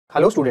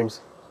Hello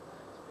students,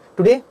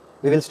 today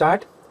we will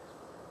start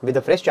with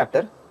a fresh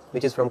chapter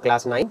which is from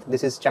class 9th.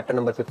 This is chapter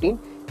number 15,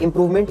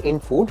 Improvement in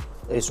Food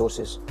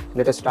Resources.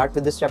 Let us start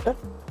with this chapter.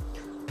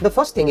 The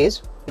first thing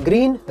is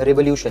Green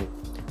Revolution.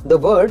 The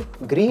word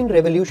Green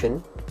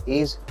Revolution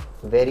is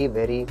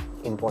very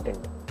important.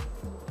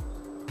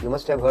 You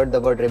must have heard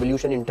the word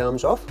revolution in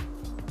terms of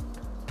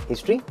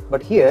history,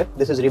 but here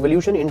this is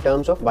revolution in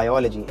terms of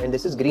biology, and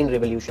this is green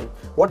revolution.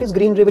 What is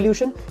green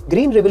revolution?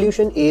 Green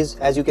revolution is,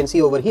 as you can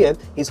see over here,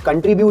 is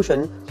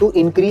contribution to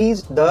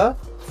increase the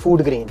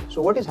food grain.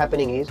 So what is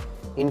happening is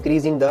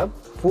increasing the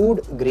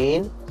food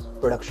grain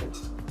production.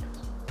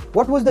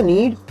 What was the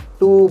need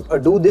to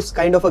do this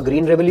kind of a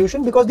green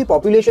revolution? Because the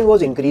population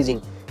was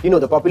increasing. You know,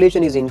 the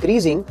population is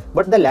increasing,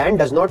 but the land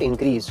does not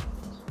increase.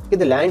 Okay,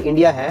 the land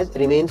India has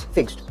remains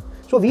fixed.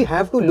 So we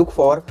have to look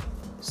for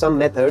some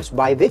methods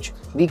by which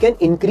we can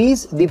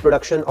increase the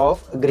production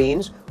of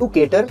grains to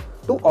cater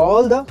to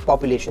all the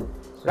population,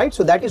 right?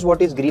 So that is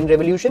what is green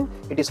revolution.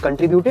 It is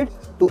contributed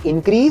to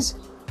increase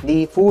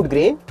the food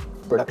grain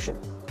production.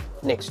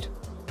 Next,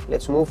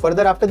 let's move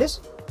further after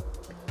this.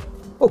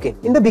 Okay,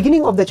 in the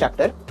beginning of the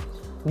chapter,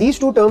 these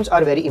two terms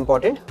are very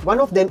important. One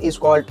of them is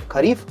called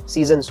Kharif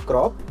season's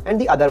crop and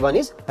the other one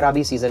is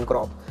Rabi season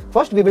crop.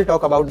 First, we will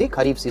talk about the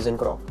Kharif season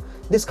crop.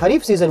 This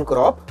Kharif season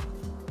crop,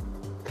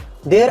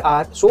 there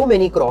are so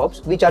many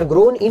crops which are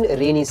grown in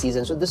rainy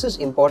season. So this is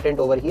important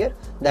over here,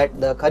 that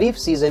the Kharif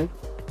season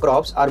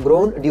crops are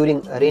grown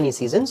during rainy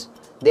seasons.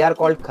 They are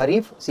called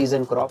Kharif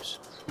season crops.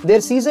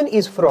 Their season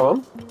is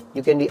from,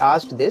 you can be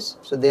asked this,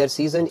 so their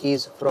season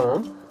is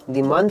from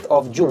the month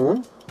of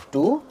June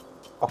to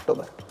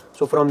October.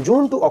 So from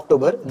June to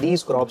October,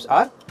 these crops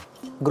are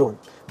grown.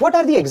 What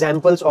are the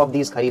examples of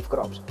these Kharif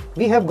crops?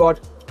 We have got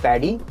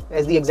paddy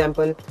as the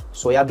example,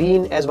 soya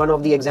bean as one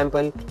of the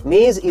example,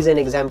 maize is an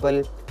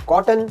example,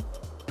 cotton,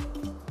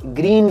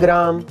 green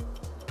gram,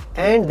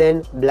 and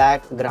then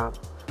black gram.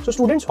 So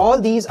students,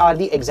 all these are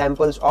the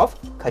examples of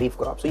Kharif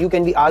crops. So you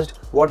can be asked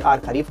what are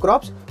Kharif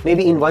crops.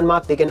 Maybe in 1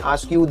 mark they can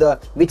ask you the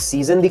which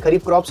season the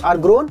Kharif crops are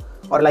grown,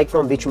 or like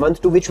from which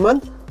month to which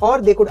month,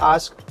 or they could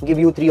ask, give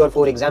you 3 or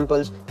 4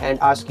 examples and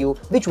ask you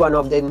which one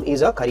of them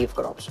is a Kharif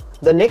crops.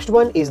 The next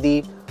one is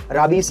the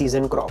Rabi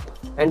season crop,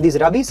 and this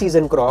Rabi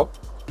season crop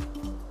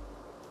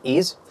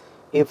is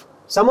if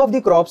some of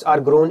the crops are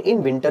grown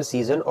in winter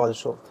season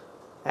also.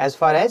 As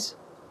far as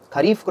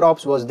Kharif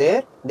crops was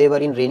there, they were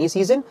in rainy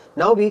season.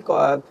 Now we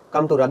come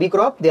to Rabi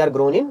crop, they are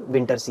grown in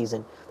winter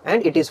season.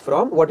 And it is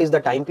from, what is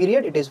the time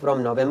period? It is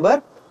from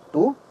November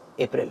to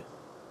April.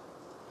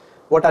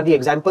 What are the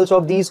examples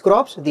of these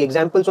crops? The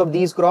examples of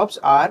these crops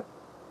are,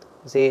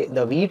 say,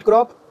 the wheat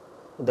crop,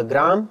 the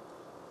gram,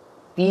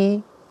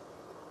 pea,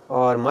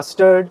 or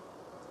mustard,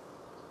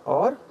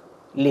 or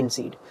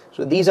linseed.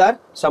 So these are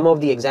some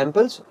of the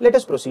examples. Let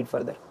us proceed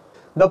further.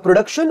 The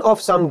production of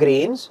some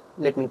grains,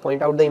 let me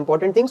point out the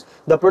important things.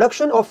 The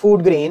production of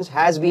food grains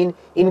has been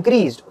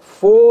increased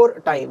 4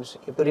 times.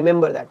 You have to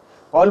remember that.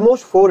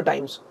 Almost 4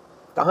 times.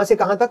 Kahan se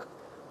kahan tak?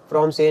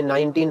 From say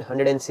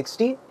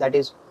 1960, that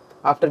is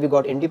after we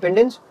got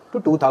independence, to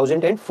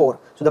 2004.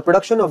 So the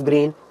production of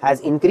grain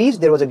has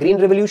increased. There was a green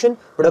revolution.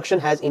 Production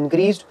has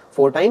increased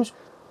 4 times.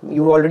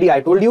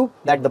 I told you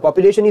that the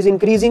population is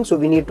increasing, so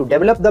we need to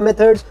develop the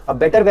methods. A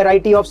better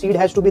variety of seed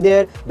has to be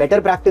there, better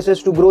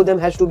practices to grow them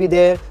has to be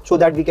there, so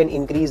that we can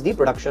increase the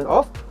production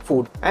of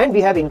food. And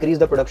we have increased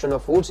the production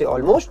of food, say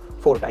almost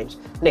 4 times.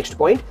 Next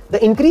point,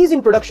 the increase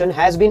in production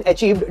has been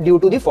achieved due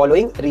to the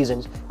following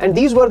reasons. And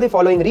these were the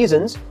following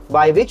reasons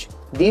by which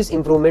these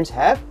improvements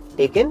have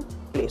taken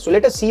place. So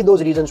let us see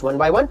those reasons one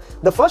by one.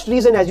 The first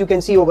reason, as you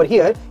can see over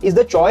here, is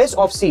the choice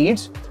of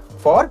seeds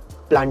for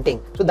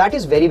planting. So that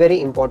is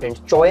very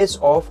important, choice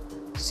of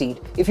seed.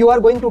 If you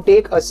are going to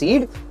take a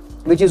seed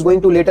which is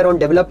going to later on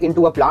develop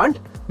into a plant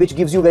which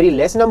gives you very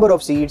less number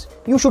of seeds,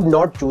 you should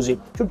not choose it.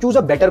 You should choose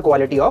a better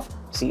quality of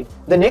seed.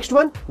 The next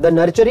one, the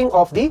nurturing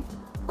of the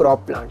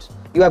crop plants.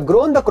 You have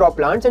grown the crop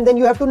plants and then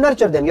you have to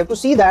nurture them. You have to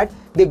see that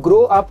they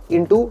grow up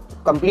into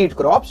complete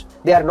crops.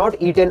 They are not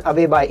eaten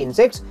away by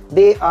insects.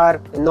 They are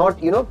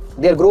not,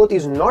 their growth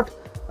is not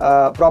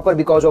proper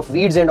because of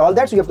weeds and all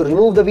that. So you have to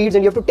remove the weeds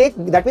and you have to take,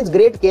 that means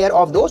great care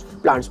of those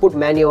plants. Put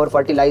manure,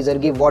 fertilizer,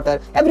 give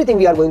water, everything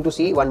we are going to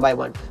see one by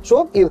one.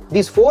 So if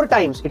these 4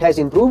 times it has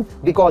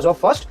improved because of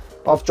first,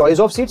 of choice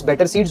of seeds,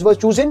 better seeds was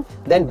chosen,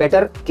 then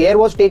better care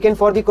was taken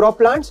for the crop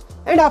plants,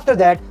 and after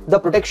that the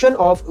protection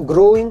of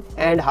growing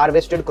and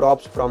harvested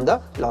crops from the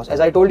loss.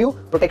 As I told you,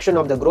 protection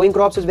of the growing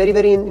crops is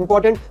very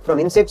important from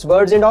insects,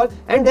 birds and all,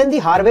 and then the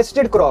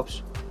harvested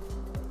crops.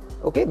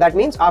 Okay, that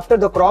means after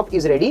the crop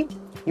is ready,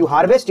 you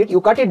harvest it,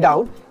 you cut it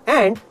down,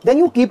 and then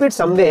you keep it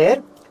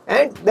somewhere,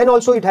 and then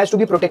also it has to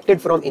be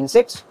protected from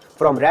insects,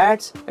 from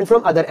rats, and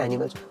from other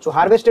animals. So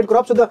harvested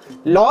crops, so the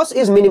loss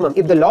is minimum.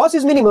 If the loss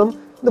is minimum,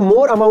 the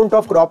more amount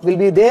of crop will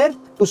be there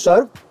to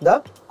serve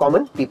the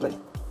common people.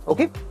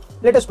 Okay,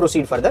 let us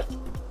proceed further.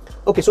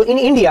 Okay, so in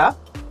India,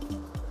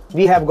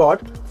 we have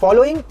got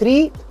following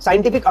 3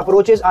 scientific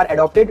approaches are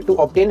adopted to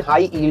obtain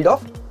high yield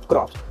of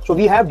crops. So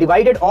we have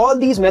divided all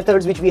these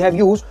methods which we have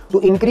used to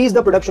increase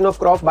the production of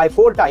crop by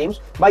 4 times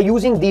by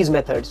using these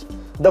methods.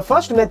 The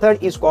first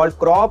method is called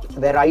crop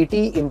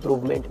variety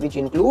improvement, which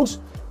includes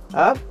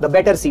the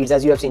better seeds,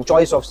 as you have seen,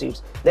 choice of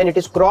seeds. Then it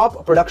is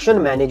crop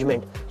production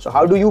management. So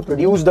how do you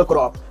produce the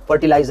crop?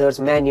 Fertilizers,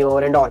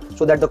 manure and all,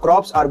 so that the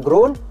crops are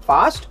grown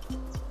fast,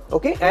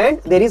 okay, and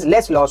there is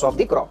less loss of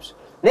the crops.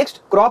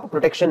 Next, crop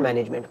protection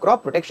management.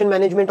 Crop protection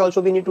management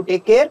also we need to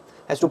take care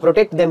as to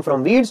protect them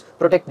from weeds,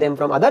 protect them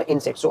from other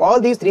insects. So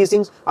all these 3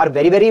 things are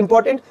very, very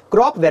important: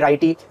 crop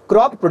variety,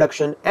 crop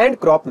production and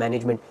crop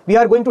management. We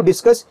are going to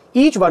discuss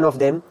each one of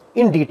them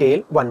in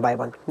detail one by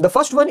one. The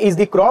first one is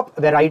the crop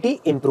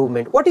variety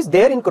improvement. What is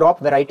there in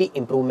crop variety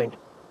improvement?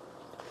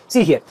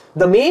 See here,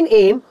 the main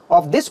aim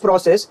of this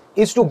process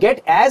is to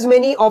get as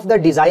many of the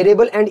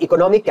desirable and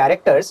economic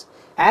characters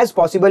as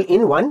possible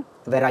in one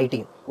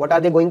variety. What are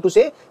they going to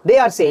say? They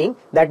are saying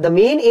that the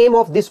main aim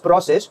of this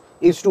process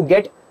is to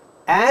get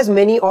as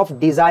many of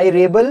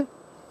desirable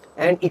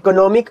and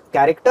economic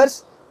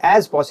characters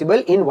as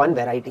possible in one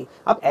variety.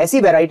 अब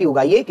ऐसी variety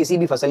उगाइए किसी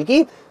भी फसल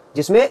की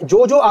जिसमें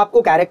जो जो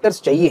आपको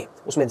characters चाहिए,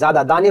 उसमें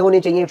ज़्यादा दाने होने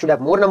चाहिए, should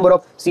have more number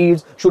of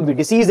seeds, should be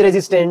disease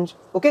resistant,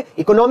 okay,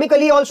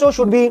 economically also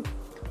should be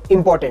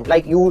important,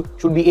 like you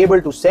should be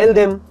able to sell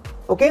them,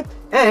 okay,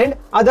 and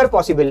other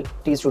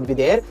possibilities should be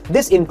there.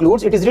 This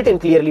includes, it is written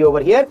clearly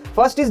over here,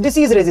 first is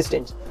disease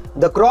resistance.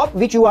 The crop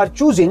which you are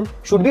choosing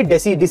should be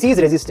disease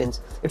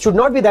resistance. It should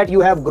not be that you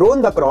have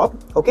grown the crop,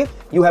 okay,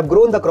 you have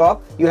grown the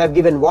crop, you have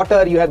given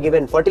water, you have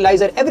given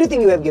fertilizer,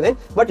 everything you have given,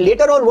 but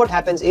later on what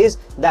happens is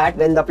that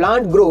when the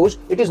plant grows,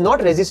 it is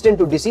not resistant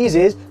to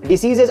diseases,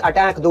 diseases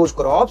attack those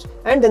crops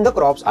and then the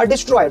crops are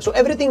destroyed, so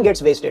everything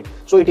gets wasted.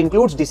 So it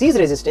includes disease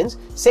resistance.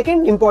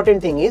 Second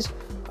important thing is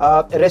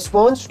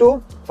response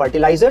to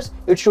fertilizers.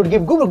 It should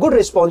give good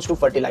response to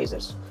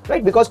fertilizers,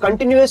 right? Because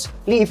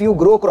continuously if you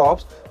grow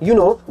crops, you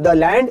know, the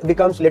land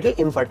becomes little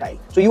infertile,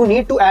 so you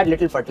need to add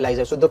little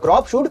fertilizer, so the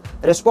crop should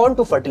respond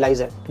to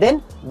fertilizer.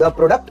 Then the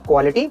product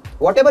quality,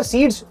 whatever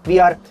seeds we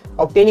are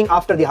obtaining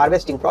after the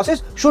harvesting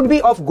process should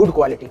be of good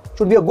quality,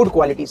 should be a good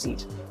quality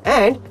seeds.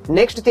 And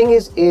next thing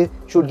is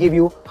should give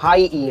you high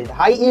yield.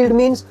 High yield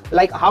means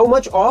like how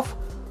much of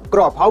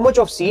crop, how much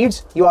of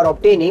seeds you are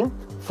obtaining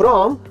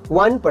from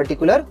one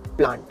particular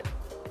plant,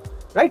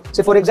 right?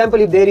 So for example,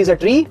 if there is a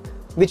tree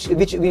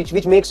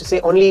which makes say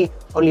only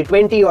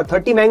 20 or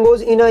 30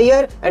 mangoes in a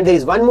year, and there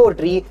is one more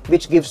tree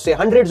which gives say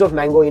hundreds of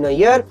mango in a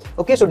year,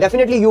 okay, so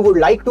definitely you would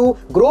like to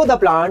grow the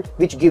plant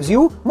which gives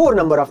you more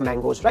number of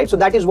mangoes, right? So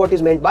that is what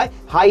is meant by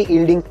high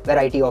yielding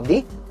variety of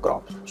the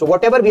crop. So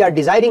whatever we are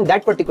desiring,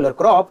 that particular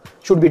crop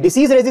should be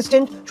disease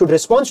resistant, should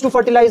respond to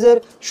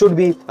fertilizer, should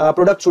be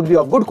product should be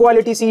of good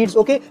quality seeds,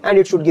 okay, and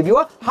it should give you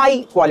a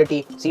high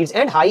quality seeds,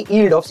 and high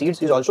yield of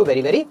seeds is also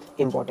very, very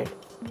important.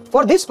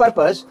 For this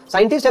purpose,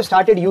 scientists have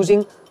started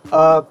using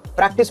a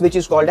practice which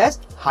is called as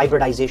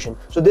hybridization.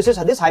 So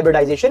this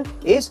hybridization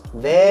is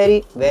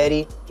very,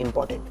 very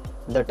important.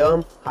 The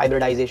term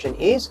hybridization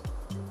is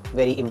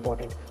very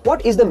important.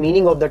 What is the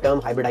meaning of the term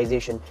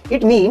hybridization?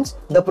 It means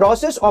the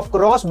process of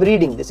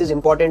crossbreeding. This is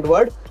important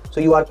word.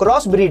 So you are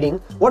crossbreeding.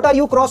 What are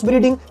you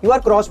crossbreeding? You are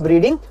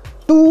crossbreeding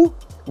two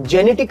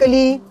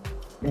genetically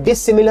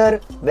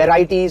dissimilar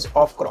varieties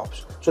of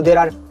crops. So there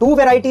are two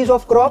varieties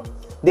of crop.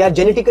 They are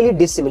genetically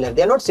dissimilar,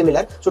 they are not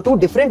similar. So two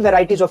different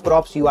varieties of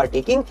crops you are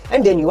taking,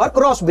 and then you are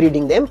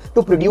crossbreeding them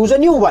to produce a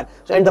new one.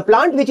 So, and the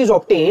plant which is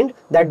obtained,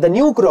 that the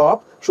new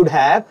crop should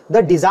have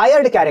the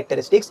desired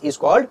characteristics, is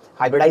called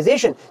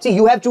hybridization. See,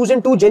 you have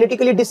chosen two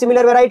genetically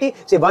dissimilar variety.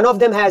 Say one of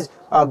them has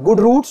good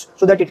roots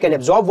so that it can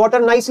absorb water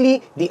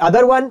nicely. The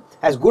other one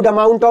has good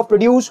amount of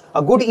produce,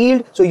 a good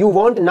yield. So you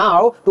want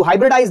now to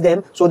hybridize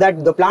them so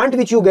that the plant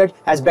which you get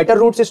has better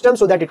root system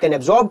so that it can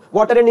absorb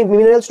water and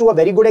minerals to a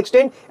very good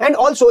extent, and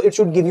also it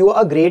should give you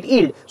a great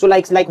yield. So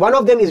like one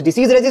of them is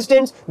disease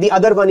resistance, the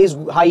other one is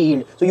high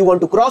yield. So you want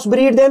to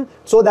crossbreed them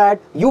so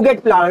that you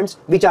get plants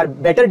which are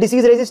better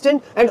disease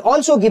resistant and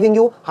also giving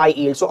you high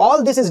yield. So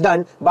all this is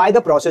done by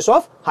the process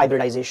of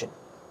hybridization.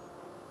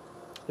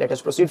 Let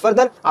us proceed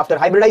further. After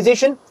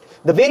hybridization,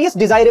 the various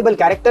desirable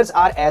characters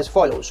are as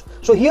follows.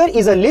 So here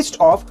is a list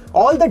of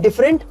all the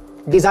different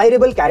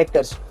desirable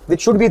characters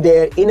which should be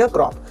there in a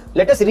crop.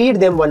 Let us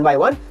read them one by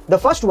one. The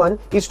first one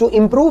is to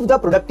improve the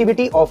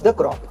productivity of the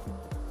crop.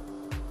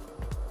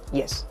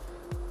 Yes,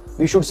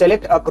 we should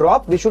select a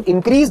crop which should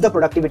increase the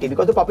productivity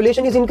because the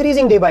population is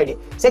increasing day by day.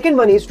 Second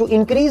one is to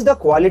increase the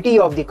quality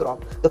of the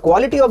crop. The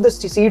quality of the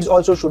seeds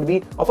also should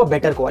be of a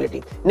better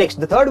quality.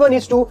 Next, the third one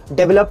is to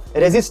develop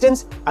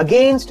resistance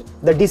against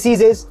the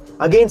diseases,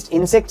 against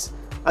insects,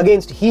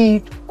 against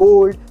heat,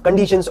 cold,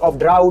 conditions of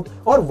drought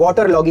और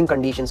water logging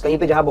conditions. कहीं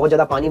पे जहाँ बहुत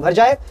ज़्यादा पानी भर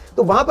जाए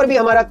तो वहाँ पर भी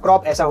हमारा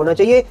crop ऐसा होना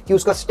चाहिए कि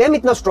उसका stem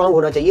इतना strong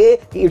होना चाहिए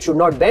कि it should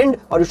not bend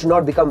or it should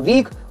not become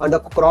weak and the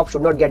crop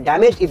should not get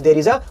damaged if there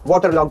is a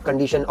waterlogged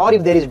condition, or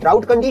if there is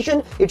drought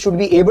condition, it should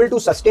be able to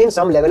sustain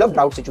some level of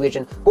drought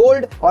situation.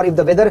 Cold, or if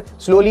the weather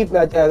slowly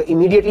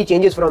immediately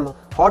changes from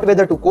hot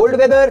weather to cold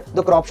weather,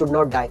 the crop should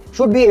not die.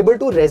 Should be able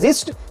to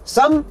resist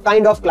some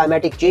kind of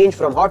climatic change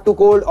from hot to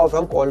cold or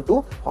from cold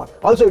to hot.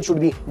 Also, it should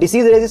be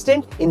disease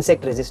resistant,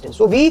 insect resistant.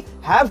 So we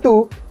have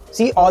to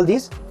see all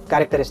these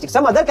characteristics.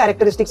 Some other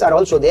characteristics are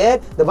also there.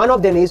 The one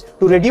of them is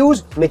to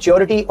reduce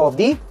maturity of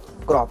the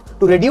crop.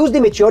 To reduce the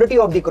maturity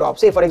of the crop,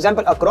 say for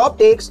example a crop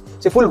takes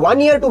say full 1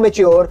 year to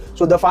mature,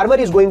 so the farmer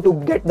is going to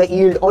get the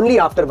yield only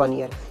after 1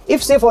 year.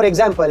 If say for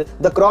example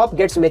the crop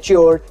gets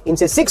matured in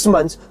say 6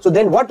 months, so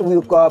then what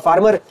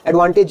farmer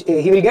advantage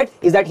he will get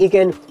is that he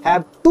can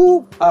have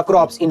 2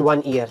 crops in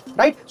 1 year,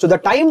 right? So the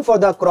time for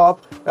the crop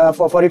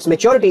for its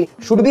maturity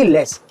should be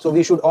less. So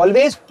we should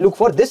always look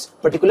for this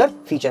particular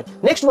feature.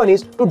 Next one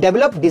is to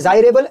develop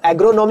desirable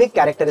agronomic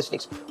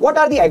characteristics. What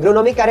are the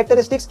agronomic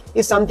characteristics?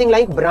 Is something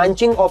like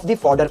branching of the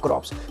fodder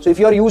crops. So if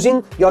you are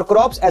using your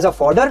crops as a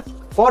fodder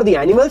for the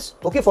animals,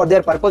 okay, for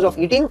their purpose of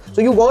eating,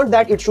 so you want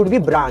that it should be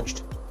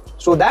branched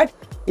so that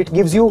it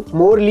gives you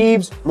more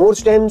leaves, more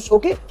stems,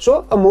 okay,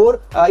 so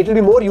it will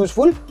be more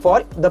useful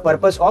for the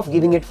purpose of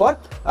giving it for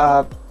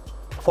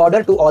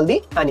fodder to all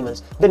the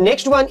animals. The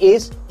next one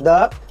is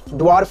the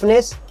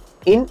dwarfness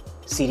in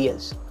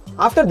cereals.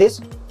 After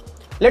this,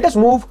 let us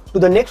move to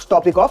the next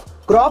topic of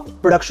crop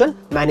production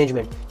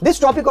management. This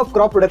topic of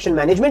crop production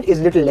management is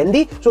little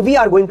lengthy, so we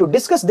are going to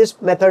discuss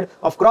this method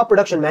of crop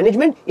production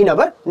management in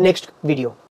our next video.